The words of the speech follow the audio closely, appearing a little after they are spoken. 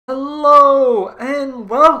Hello and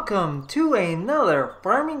welcome to another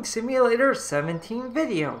Farming Simulator 17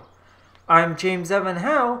 video. I'm James Evan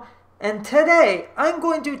Howe, and today I'm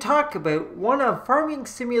going to talk about one of Farming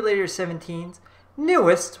Simulator 17's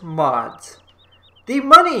newest mods, the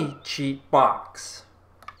Money Cheat Box.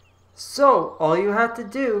 So all you have to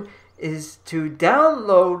do is to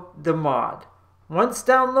download the mod. Once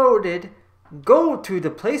downloaded, go to the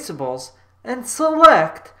placeables and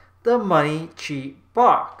select the Money Cheat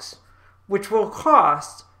Box, which will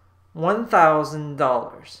cost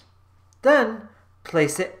 $1,000. Then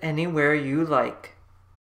place it anywhere you like.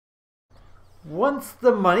 Once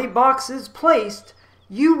the money box is placed,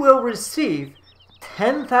 you will receive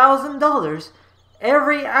 $10,000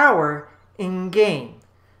 every hour in game.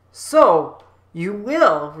 So you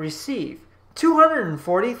will receive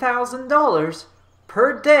 $240,000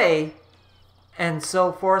 per day, and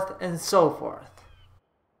so forth and so forth.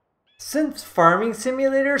 Since Farming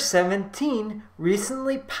Simulator 17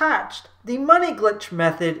 recently patched the money glitch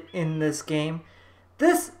method in this game,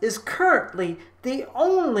 this is currently the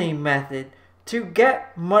only method to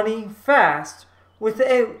get money fast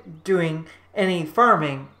without doing any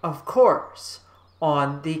farming, of course,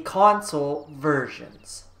 on the console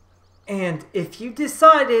versions. And if you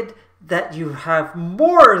decided that you have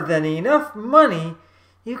more than enough money,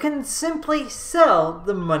 you can simply sell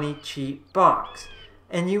the Money Cheat Box,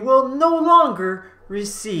 and you will no longer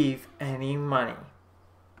receive any money.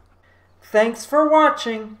 Thanks for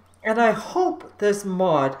watching, and I hope this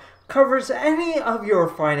mod covers any of your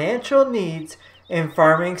financial needs in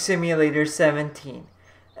Farming Simulator 17.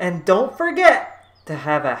 And don't forget to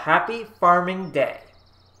have a happy farming day.